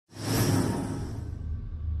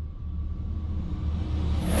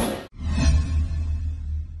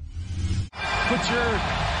put your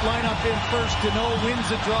lineup in first. Deneau wins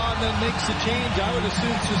the draw and then makes the change. I would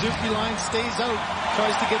assume Suzuki line stays out,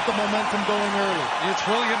 tries to get the momentum going early. It's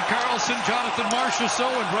William Karlsson, Jonathan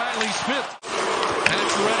Marchessault, and Riley Smith.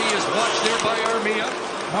 Pacioretty is watched there by Armia.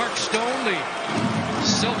 Mark Stone, the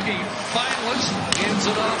Selke finalist, hands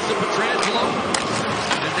it off to Pietrangelo.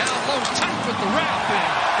 And down low, tight with the wrap, and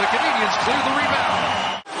the Canadiens clear the rebound.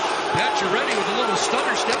 Pacioretty with a little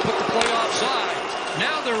stutter step, put the play offside.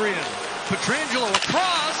 Now they're in. Pietrangelo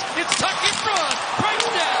across. It's tucked in front. Price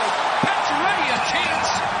down. Pacioretty a chance,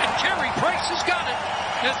 and Carey Price has got it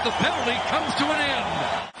as the penalty comes to an end.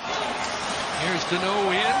 Here's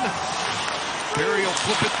Deneau in. Barry will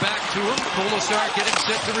flip it back to him. Colasar getting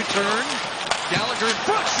set to return. Gallagher in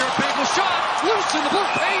front. Sharp angle shot. Loose in the blue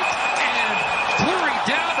paint. And Fleury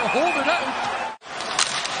down to hold it out.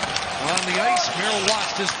 On the ice, Merrill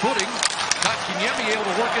lost his footing. Kotkaniemi able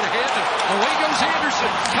to work it ahead. Away goes Anderson.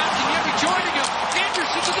 Kotkaniemi joining him.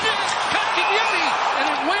 Anderson to the net. Kotkaniemi. And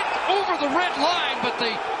it went over the red line, but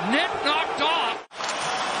the net knocked off.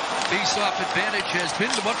 Face-off advantage has been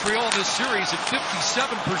to Montreal this series at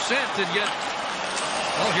 57%, and yet,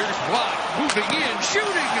 well, here's Watt moving in,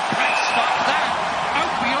 shooting, and Price stops that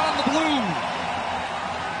out beyond the blue.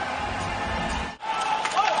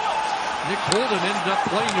 Nick Holden ended up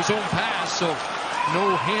playing his own pass, so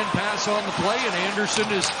no hand pass on the play, and Anderson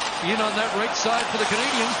is in on that right side for the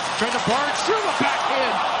Canadiens, trying to barge through the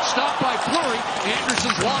backhand, stopped by Fleury.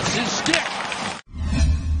 Anderson's lost his stick.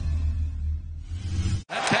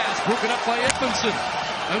 That pass broken up by Edmondson.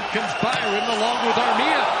 Out comes Byron along with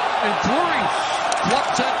Armia, and Fleury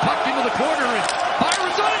flops that puck into the corner, and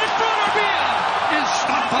Byron's on it in front. Armia is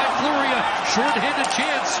stopped by Fleury. A short-handed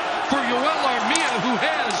chance for Yoel Armia, who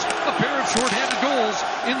has a pair of short-handed goals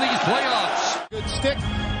in these playoffs. Good stick.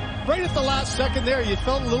 Right at the last second there, you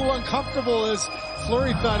felt a little uncomfortable as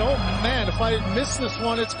Fleury thought, oh man, if I miss this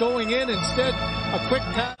one, it's going in. Instead, a quick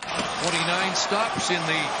pass. 29 stops in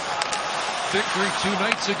the victory 2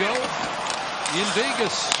 nights ago in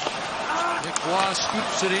Vegas. Nick Waugh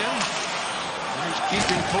scoops it in. Here's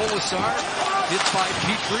keeping Colasar. Hit by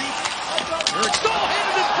Petrie. Eric Stahl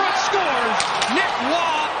handed in front, scores! Nick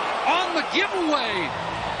Waugh on the giveaway.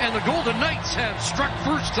 And the Golden Knights have struck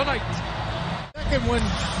first tonight. Second, when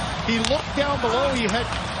he looked down below, he had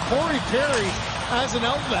Corey Perry as an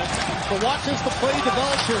outlet. But watch as the play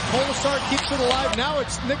develops here. Colasar keeps it alive. Now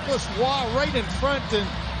it's Nicholas Waugh right in front, and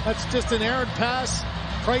that's just an errant pass.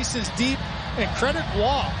 Price is deep, and credit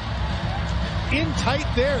Waugh. In tight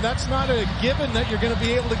there. That's not a given that you're going to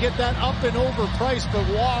be able to get that up and over Price, but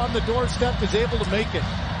Waugh on the doorstep is able to make it.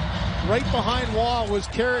 Right behind Waugh was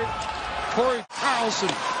Corey Karlsson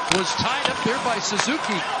was tied up there by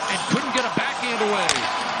Suzuki and couldn't get a backhand away.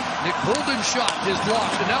 Nick Holden's shot is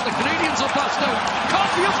blocked, and now the Canadiens will bust out.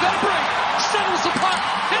 Caulfield's got a break, settles the puck,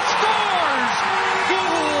 and scores!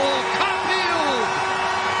 Goal, Caulfield!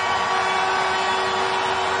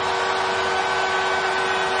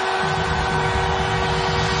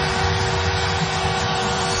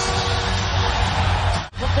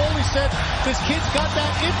 Foley said this kid's got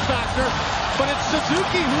that it factor, but it's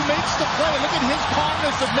Suzuki who makes the play. Look at his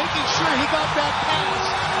calmness of making sure he got that pass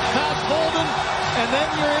past Holden, and then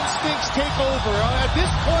your instincts take over. At this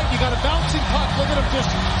point, you got a bouncing puck. Look at him just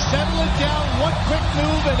settle it down, one quick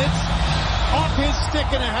move, and it's off his stick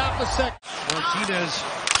in a half a second. Martinez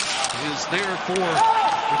is there for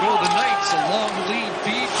the Golden Knights. A long lead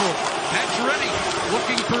feed for Pacioretty,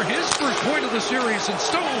 looking for his first point of the series, and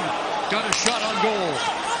Stone got a shot on goal.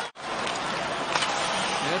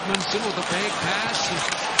 Edmondson with a bank pass.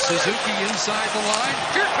 Suzuki inside the line.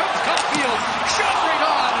 Here comes Caulfield. Shot right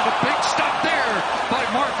on, and a big stop there by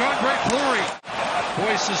Marc-Andre Fleury.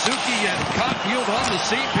 Boy, Suzuki and Caulfield on the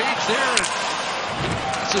same page there.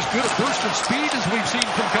 It's as good a burst of speed as we've seen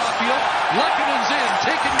from Caulfield. Lekkonen's in,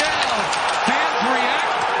 taken down. Fans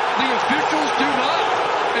react. The officials do not.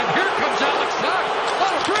 And here comes Alex Tuck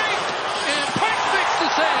on a break. And Price makes the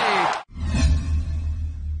save.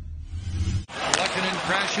 Lekkonen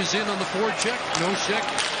crashes in on the forecheck. No check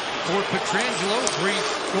for Pietrangelo. 3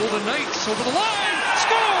 Golden Knights over the line.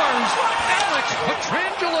 Scores! Alex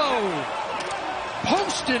Pietrangelo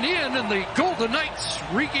posting in, and the Golden Knights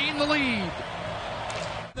regain the lead.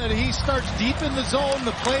 And he starts deep in the zone.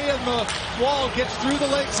 The play on the wall gets through the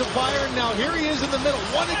legs of Byron. Now here he is in the middle,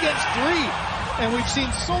 1 against 3. And we've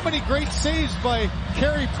seen so many great saves by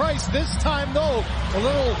Carey Price. This time, though, a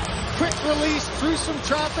little quick release through some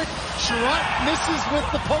traffic. Sherratt misses with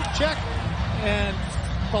the poke check. And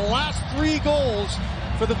the last 3 goals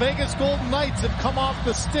for the Vegas Golden Knights have come off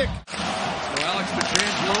the stick. So Alex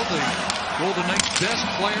Pietrangelo, the Golden Knights' best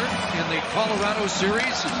player in the Colorado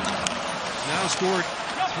series, Now scored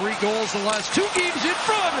 3 goals the last 2 games in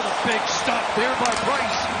front, and a big stop there by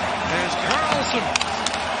Price as Carlson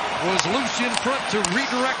was loose in front to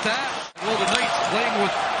redirect that. Well, the Knights playing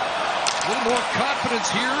with a little more confidence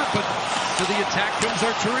here, but to the attack comes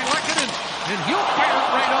Arturi Lehkonen, and he'll fire it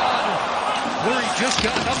right on. Fleury just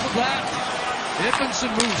got enough of that.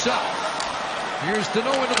 Edmondson moves up. Here's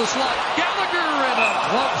Deneau into the slot. Gallagher, and a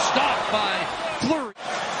glove stop by Fleury.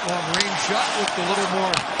 Long range shot looked a little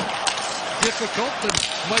more difficult than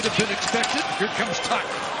might have been expected. Here comes Tuck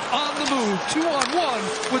on the move, 2-on-1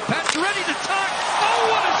 with Pacioretty to Tuck. Oh,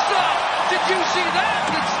 what a stop! Did you see that?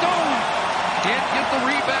 And Stone can't get the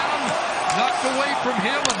rebound. Knocked away from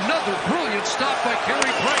him. Another brilliant stop by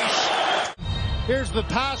Carey Price. Here's the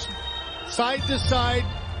pass, side to side.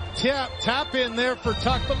 Tap in there for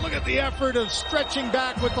Tuck, but look at the effort of stretching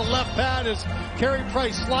back with the left pad as Carey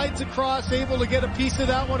Price slides across, able to get a piece of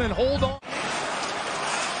that one and hold on.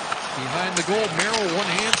 Behind the goal, Merrill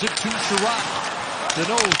one-hands it to Sherratt.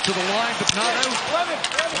 Deneau to the line, but not out.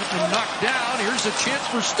 Knocked down. Here's a chance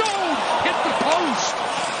for Stone. Hit the post.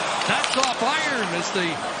 That's off iron as the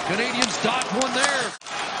Canadiens dodge one there.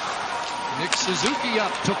 Nick Suzuki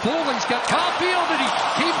up. Toffoli's got Caulfield, and he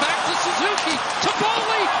came back to Suzuki.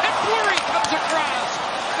 Toffoli, and Fleury comes across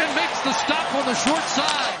and makes the stop on the short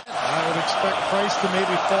side. I would expect Price to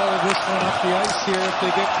maybe follow this one up the ice here if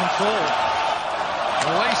they get control.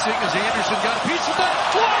 Racing as Anderson got a piece of that.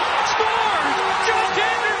 What? Scores! Josh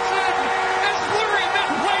Anderson! As Fleury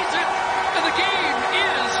misplays it, and the game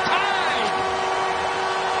is tied.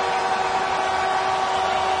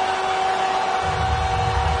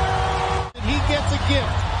 And he gets a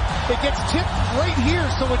gift. It gets tipped right here,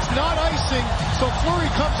 so it's not icing. So Fleury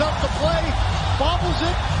comes up to play, bobbles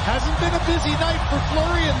it. Hasn't been a busy night for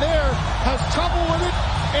Fleury, and there has trouble with it.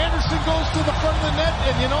 Anderson goes to the front of the net,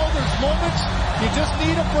 and you know, there's moments you just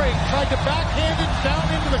need a break. Tried to backhand it down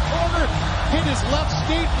into the corner, hit his left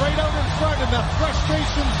skate right out in front, and the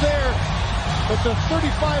frustration's there. But the 3,500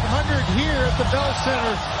 here at the Bell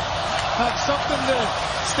Center have something to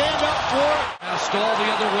stand up for. Now Stahl the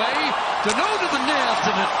other way. Deneau to the net,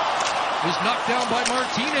 and it is knocked down by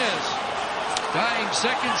Martinez. Dying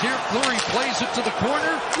seconds here. Fleury plays it to the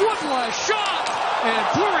corner. One last shot, and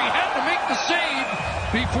Fleury had to make the save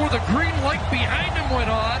before the green light behind him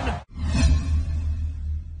went on.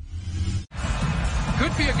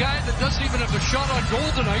 Could be a guy that doesn't even have a shot on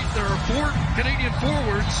goal tonight. There are 4 Canadian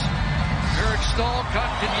forwards. Eric Stahl,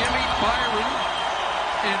 Kotkaniemi, Byron,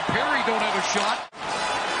 and Perry don't have a shot.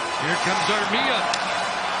 Here comes Armia.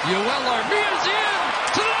 Yoel Armia's in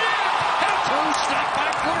to the net. And a toe stop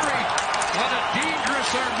by Fleury. What a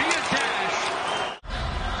dangerous Armia dash.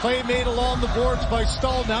 Play made along the boards by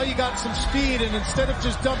Stahl. Now you got some speed, and instead of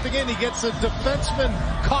just dumping in, he gets a defenseman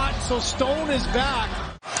caught, so Stone is back.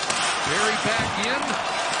 Perry back in,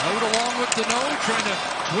 out along with Deneau, trying to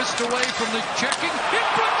twist away from the checking. In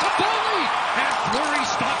front to Toffoli, and Fleury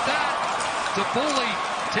stopped that. Toffoli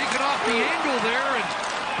taken off the angle there, and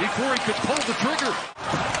before he could pull the trigger.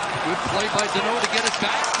 Good play by Deneau to get it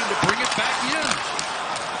back and to bring it back in.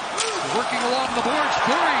 Working along the boards,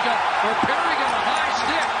 Perry got a high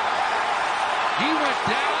stick. He went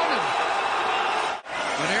down, and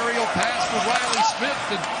an aerial pass for Riley Smith,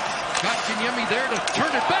 and Kotkaniemi there to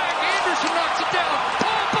turn it back. Anderson knocks it down.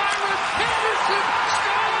 Paul Byron, Anderson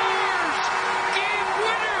scores! Game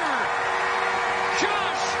winner!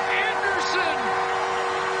 Josh Anderson!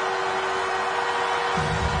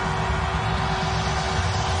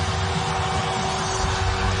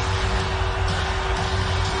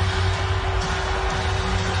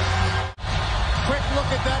 Quick look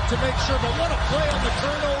at that to make sure, but what a play on the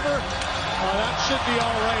turnover. That should be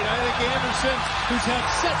all right. I think Anderson, who's had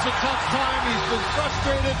such a tough time, he's been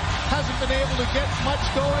frustrated, hasn't been able to get much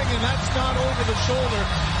going, and that's not over the shoulder.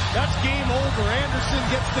 That's game over. Anderson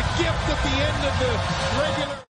gets the gift at the end of the regular.